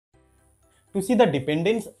To see the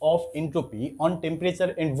dependence of entropy on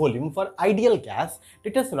temperature and volume for ideal gas,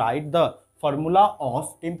 let us write the formula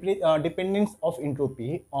of dependence of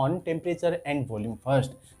entropy on temperature and volume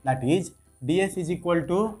first. That is, ds is equal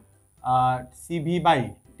to Cv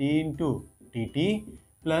by T into Dt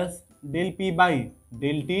plus del P by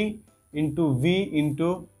del T into V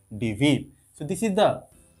into dV. So this is the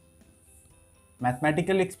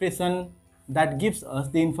mathematical expression that gives us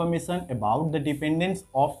the information about the dependence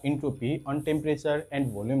of entropy on temperature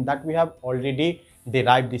and volume that we have already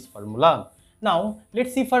derived this formula. Now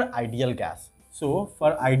let's see for ideal gas. So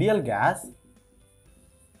for ideal gas,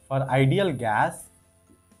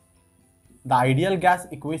 the ideal gas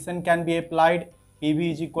equation can be applied.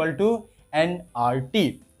 PV is equal to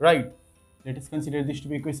nRT, right? Let us consider this to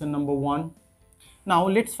be equation number 1. Now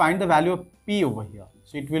let's find the value of P over here.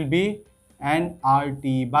 So it will be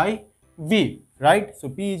nRT by V, right? So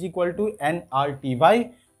P is equal to nRT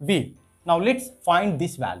by V. Now let's find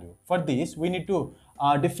this value. For this, we need to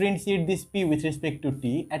differentiate this P with respect to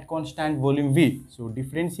T at constant volume V. So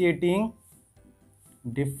differentiating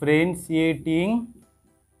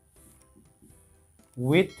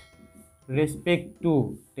with respect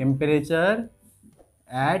to temperature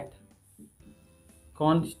at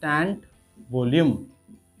constant volume,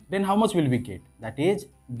 then how much will we get? That is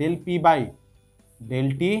del P by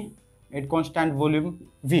del T at constant volume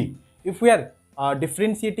V. If we are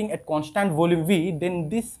differentiating at constant volume V, then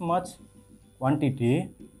this much quantity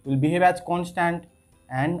will behave as constant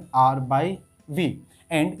and R by V.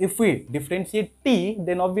 And if we differentiate T,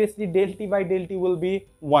 then obviously del T by del T will be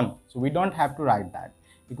 1. So we don't have to write that.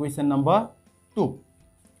 Equation number 2,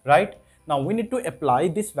 right? Now we need to apply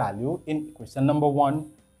this value in equation number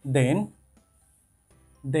 1. Then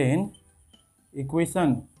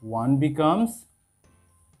equation 1 becomes,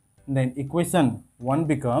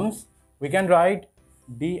 we can write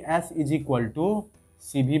ds is equal to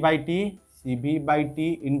Cv by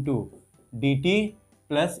T into dt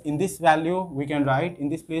plus, in this value we can write, in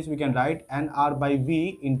this place we can write nR by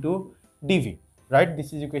V into dV, right?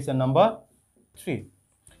 This is equation number 3.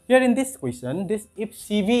 Here in this question, if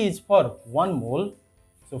Cv is for 1 mole,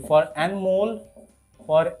 so for n mole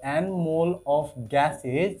of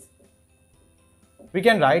gases, we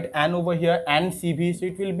can write n over here, n Cv, so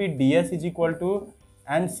it will be ds is equal to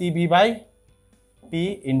n Cv by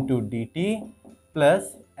T into dt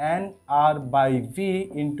plus nR by V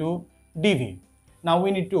into dV. Now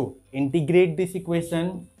we need to integrate this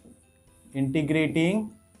equation,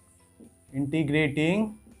 integrating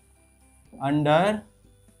under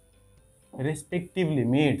respective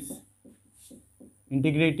limits.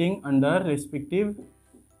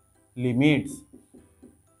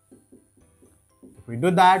 If we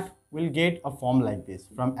do that, we'll get a form like this,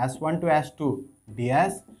 from S1 to S2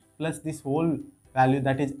 ds plus this whole value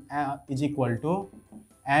that is equal to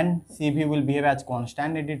n Cv will behave as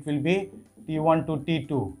constant, and it will be T1 to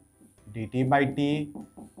T2 dt by T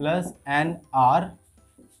plus nR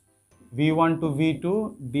V1 to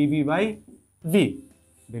V2 dV by V.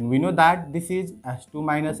 Then we know that this is S2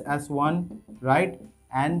 minus S1, right?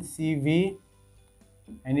 And Cv,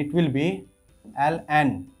 and it will be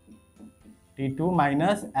ln T2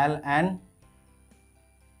 minus ln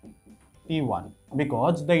T1,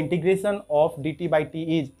 because the integration of dt by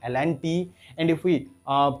T is ln T, and if we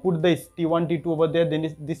put this T1 T2 over there,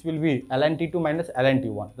 then this will be ln T2 minus ln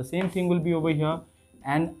T1. The same thing will be over here,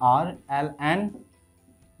 nR ln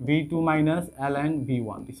V2 minus ln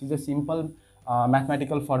V1. This is a simple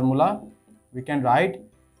mathematical formula. We can write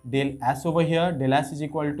del S over here, del S is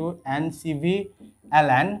equal to nCv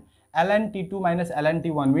ln T2 minus ln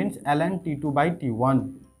T1 means ln T2 by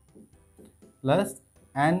T1 plus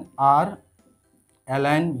nR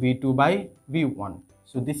ln V2 by V1.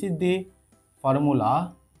 So this is the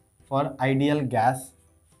formula for ideal gas.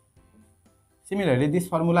 Similarly, this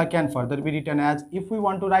formula can further be written as, if we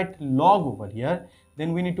want to write log over here,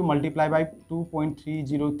 then we need to multiply by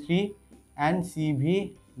 2.303 and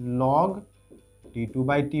Cv log T2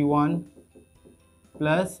 by T1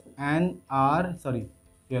 plus nR,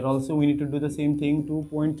 here also we need to do the same thing,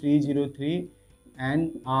 2.303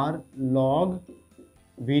 and R log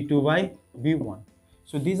V2 by V1.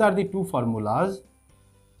 So these are the two formulas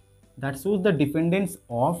that shows the dependence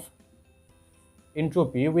of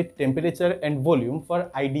entropy with temperature and volume for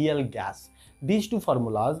ideal gas. These two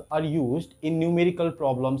formulas are used in numerical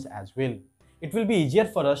problems as well. It will be easier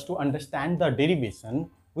for us to understand the derivation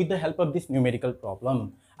with the help of this numerical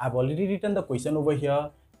problem. I've already written the question over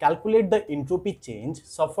here. Calculate the entropy change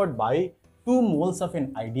suffered by 2 moles of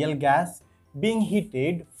an ideal gas being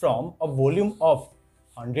heated from a volume of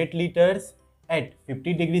 100 liters at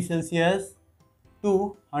 50 degrees Celsius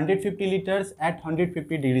to 150 liters at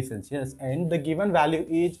 150 degrees Celsius, and the given value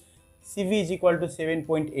is Cv is equal to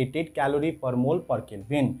 7.88 calorie per mole per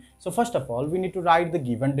Kelvin. So first of all, we need to write the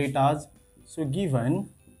given data. So given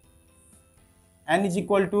N is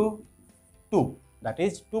equal to 2, that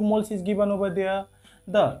is 2 moles is given over there.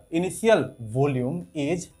 The initial volume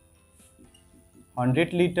is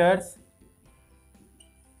 100 liters.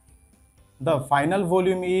 The final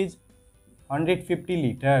volume is 150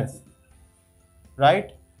 liters,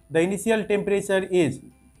 right? The initial temperature is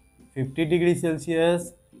 50 degrees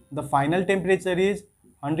Celsius. The final temperature is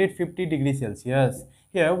 150 degrees Celsius.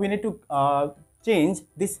 Here we need to change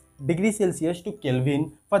this degree Celsius to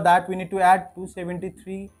Kelvin. For that we need to add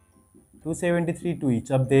 273 to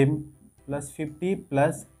each of them, plus 50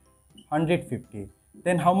 plus 150.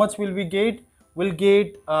 Then how much will we get? We'll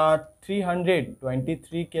get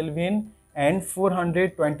 323 Kelvin and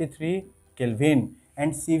 423 Kelvin,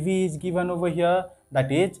 and Cv is given over here, that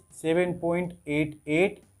is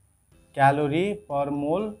 7.88 calorie per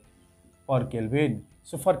mole per Kelvin.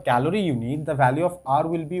 So for calorie unit, the value of R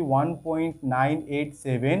will be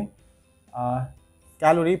 1.987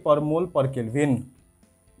 calorie per mole per Kelvin.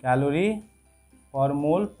 Calorie per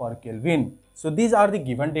mole per Kelvin. So these are the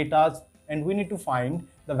given data, and we need to find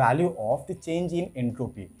the value of the change in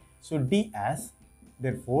entropy. So ds,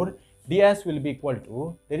 therefore ds will be equal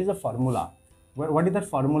to, there is a formula. What is that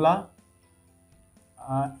formula?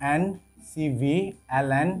 NCV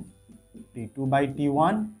ln T2 by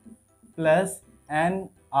T1 plus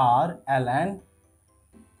NR ln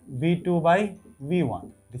V2 by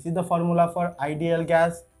V1. This is the formula for ideal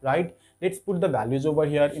gas, right? Let's put the values over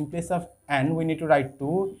here. In place of N, we need to write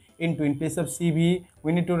 2 into, in place of Cv,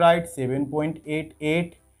 we need to write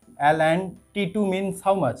 7.88 ln T2 means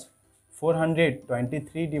how much?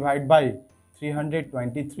 423 divided by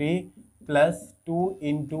 323 plus 2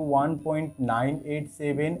 into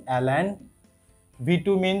 1.987 ln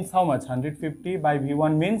V2 means how much? 150 by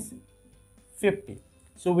V1 means 50.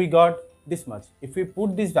 So we got this much. If we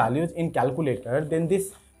put these values in calculator, then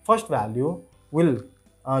this first value will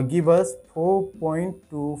give us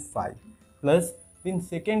 4.25 plus in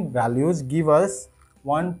second values give us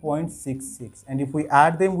 1.66, and if we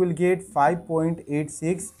add them we'll get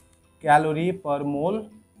 5.86 calorie per mole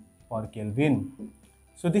per Kelvin.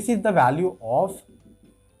 So this is the value of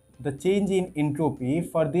the change in entropy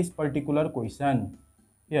for this particular question.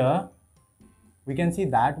 Here we can see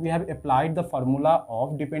that we have applied the formula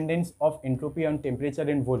of dependence of entropy on temperature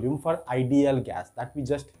and volume for ideal gas that we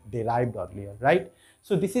just derived earlier, right?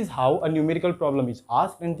 So this is how a numerical problem is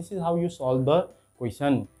asked, and this is how you solve the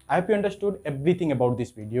question. I hope you understood everything about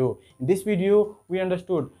this video. In this video, we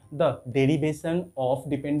understood the derivation of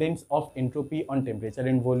dependence of entropy on temperature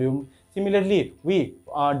and volume. Similarly, we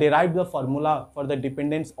derived the formula for the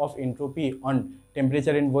dependence of entropy on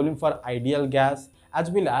temperature and volume for ideal gas, as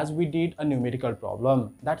well as we did a numerical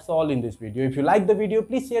problem. That's all in this video. If you like the video,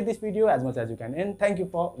 please share this video as much as you can, and thank you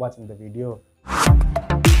for watching the video.